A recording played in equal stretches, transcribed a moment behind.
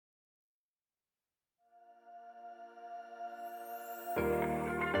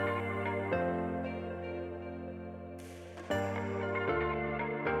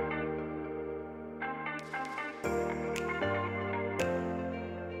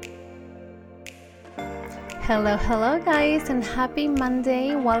Hello, guys, and happy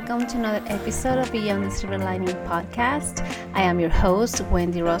Monday. Welcome to another episode of Beyond the Silver Lining podcast. I am your host,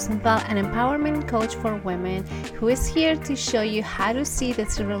 Wendy Rosenthal, an empowerment coach for women who is here to show you how to see the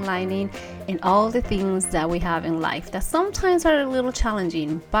silver lining in all the things that we have in life that sometimes are a little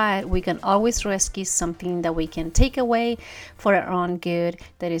challenging, but we can always rescue something that we can take away for our own good,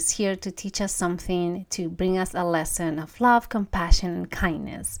 that is here to teach us something, to bring us a lesson of love, compassion, and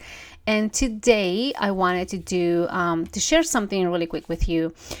kindness. And today I wanted to share something really quick with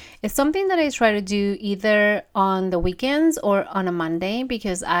you. It's something that I try to do either on the weekends or on a Monday,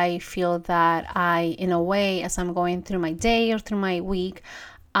 because I feel that in a way, as I'm going through my day or through my week,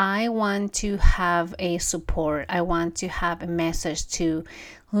 I want to have a support. I want to have a message to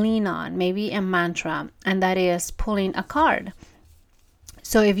lean on, maybe a mantra, and that is pulling a card.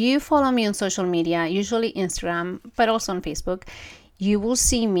 So if you follow me on social media, usually Instagram, but also on Facebook, you will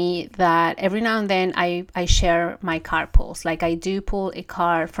see me that every now and then I share my card pulls. Like I do pull a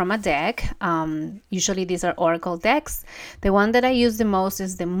card from a deck. Usually these are oracle decks. The one that I use the most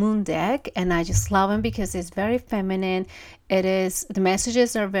is the moon deck, and I just love them because it's very feminine. The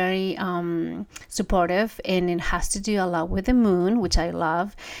messages are very supportive, and it has to do a lot with the moon, which I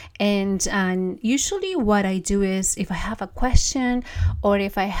love. And usually what I do is, if I have a question or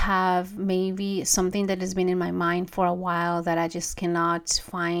if I have maybe something that has been in my mind for a while that I just cannot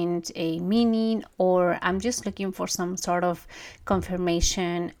find a meaning, or I'm just looking for some sort of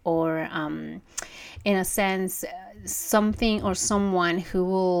confirmation, or in a sense, something or someone who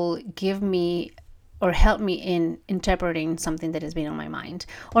will give me or help me in interpreting something that has been on my mind.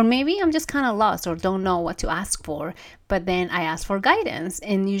 Or maybe I'm just kind of lost or don't know what to ask for, but then I ask for guidance.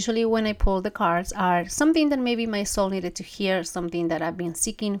 And usually when I pull the cards are something that maybe my soul needed to hear, something that I've been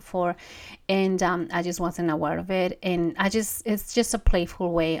seeking for, and I just wasn't aware of it. And it's just a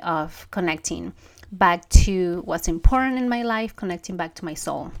playful way of connecting back to what's important in my life, connecting back to my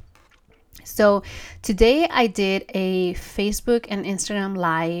soul. So today I did a Facebook and Instagram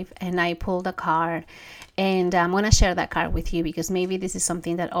live, and I pulled a card, and I'm going to share that card with you because maybe this is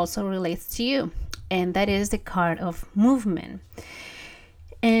something that also relates to you. And that is the card of movement.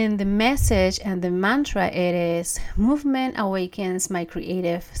 And the message and the mantra, it is: movement awakens my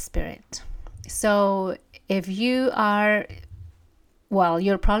creative spirit. So if you are, well,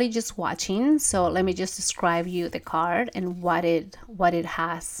 you're probably just watching, so let me just describe you the card and what it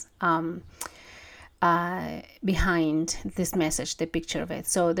has behind this message, the picture of it.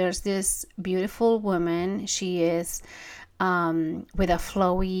 So there's this beautiful woman. She is with a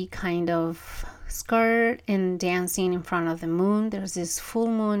flowy kind of skirt and dancing in front of the moon. There's this full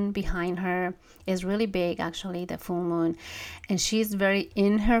moon behind her. It's really big, actually, the full moon. And she's very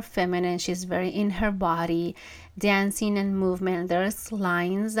in her feminine. She's very in her body, dancing and movement. There's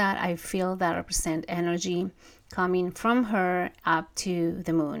lines that I feel that represent energy coming from her up to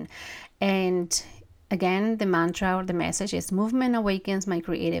the moon. And again, the mantra or the message is: movement awakens my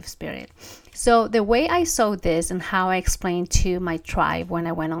creative spirit. So the way I saw this and how I explained to my tribe when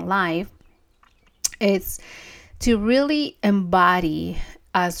I went on live, it's to really embody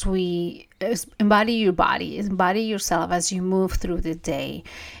your body, embody yourself as you move through the day.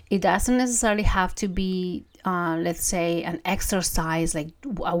 It doesn't necessarily have to be let's say an exercise, like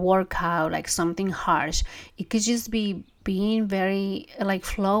a workout, like something harsh. It could just be being very like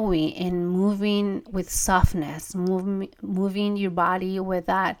flowy and moving with softness, moving your body with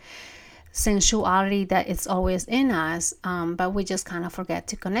that sensuality that it's always in us, but we just kind of forget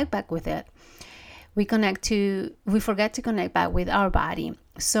to connect back with it. We forget to connect back with our body.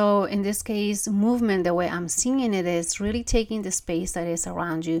 So in this case, movement, the way I'm seeing it, is really taking the space that is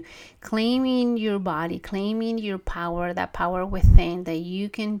around you, claiming your body, claiming your power, that power within, that you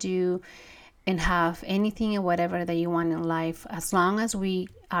can do and have anything and whatever that you want in life, as long as we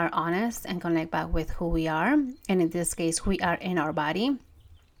are honest and connect back with who we are. And in this case, we are in our body,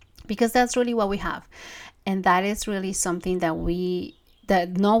 because that's really what we have. And that is really something that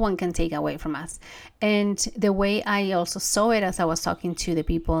no one can take away from us. And the way I also saw it as I was talking to the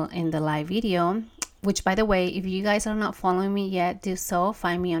people in the live video, which, by the way, if you guys are not following me yet, do so.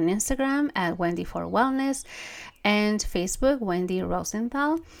 Find me on Instagram at Wendy for Wellness, and Facebook, Wendy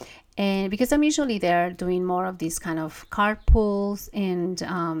Rosenthal. And because I'm usually there doing more of these kind of card pulls and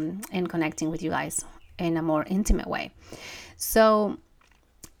connecting with you guys in a more intimate way. So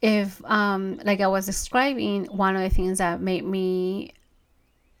if like I was describing, one of the things that made me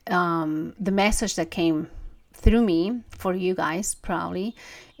the message that came through me for you guys, probably,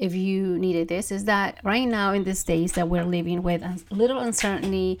 if you needed this, is that right now in these days that we're living with a little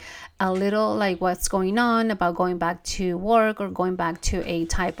uncertainty, a little like what's going on about going back to work or going back to a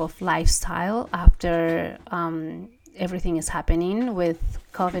type of lifestyle after everything is happening with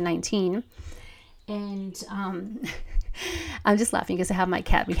COVID-19. And I'm just laughing because I have my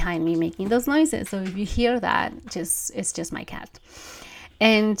cat behind me making those noises. So if you hear that, it's just my cat.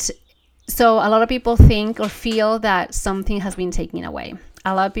 And so a lot of people think or feel that something has been taken away.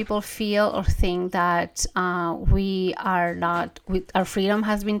 A lot of people feel or think that our freedom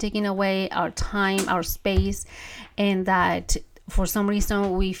has been taken away, our time, our space, and that for some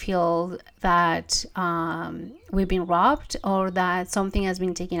reason we feel that we've been robbed or that something has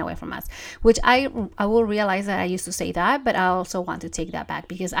been taken away from us, which I will realize that I used to say that, but I also want to take that back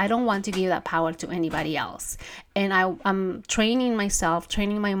because I don't want to give that power to anybody else. And I'm training myself,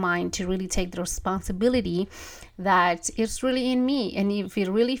 training my mind to really take the responsibility that it's really in me. And if it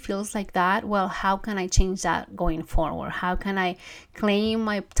really feels like that, well, how can I change that going forward? How can I claim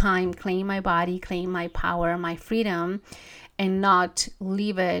my time, claim my body, claim my power, my freedom, and not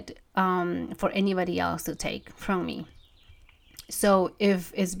leave it for anybody else to take from me? So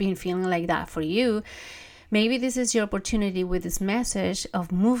if it's been feeling like that for you, maybe this is your opportunity with this message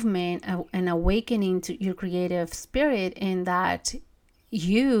of movement and awakening to your creative spirit, in that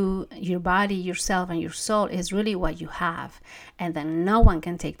your body, yourself, and your soul is really what you have, and then no one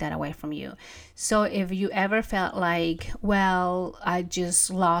can take that away from you. So if you ever felt like, well, I just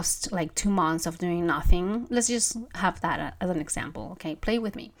lost like 2 months of doing nothing, let's just have that as an example. Okay, play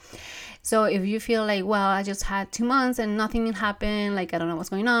with me. So if you feel like, well, I just had 2 months and nothing happened, like I don't know what's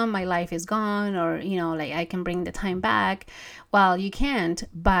going on, my life is gone, or like I can bring the time back. Well, you can't,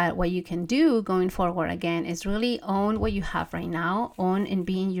 but what you can do going forward again is really own what you have right now, own and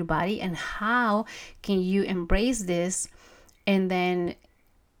be in your body, and how can you embrace this and then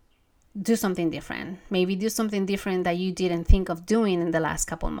do something different. Maybe do something different that you didn't think of doing in the last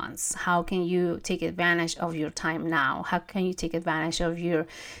couple months. How can you take advantage of your time now? How can you take advantage of your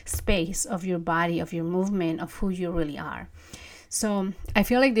space, of your body, of your movement, of who you really are? So I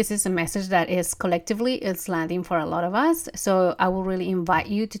feel like this is a message that is collectively, it's landing for a lot of us. So I will really invite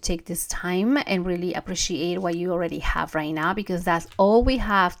you to take this time and really appreciate what you already have right now, because that's all we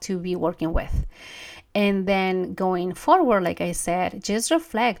have to be working with. And then going forward, like I said, just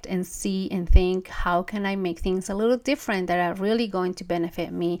reflect and see and think, how can I make things a little different that are really going to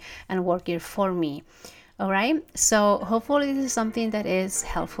benefit me and work here for me? All right. So hopefully this is something that is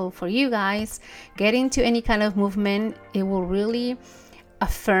helpful for you guys. Get into any kind of movement. It will really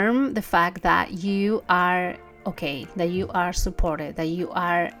affirm the fact that you are okay, that you are supported, that you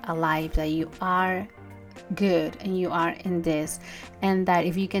are alive, that you are good, and you are in this. And that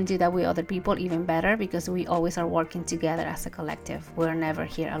if you can do that with other people, even better, because we always are working together as a collective. We're never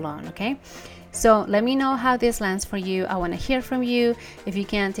here alone. Okay. So let me know how this lands for you. I want to hear from you. If you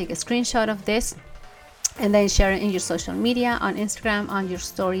can, take a screenshot of this and then share it in your social media, on Instagram, on your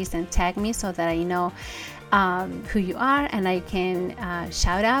stories, and tag me so that I know who you are, and I can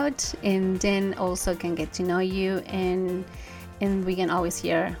shout out, and then also can get to know you, and we can always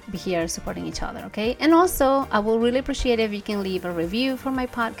be here supporting each other. Okay. And also I will really appreciate if you can leave a review for my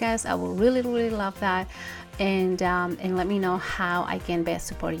podcast. I will really, really love that. And let me know how I can best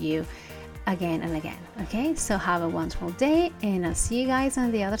support you again and again. Okay. So have a wonderful day, and I'll see you guys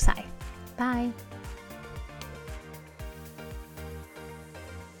on the other side. Bye.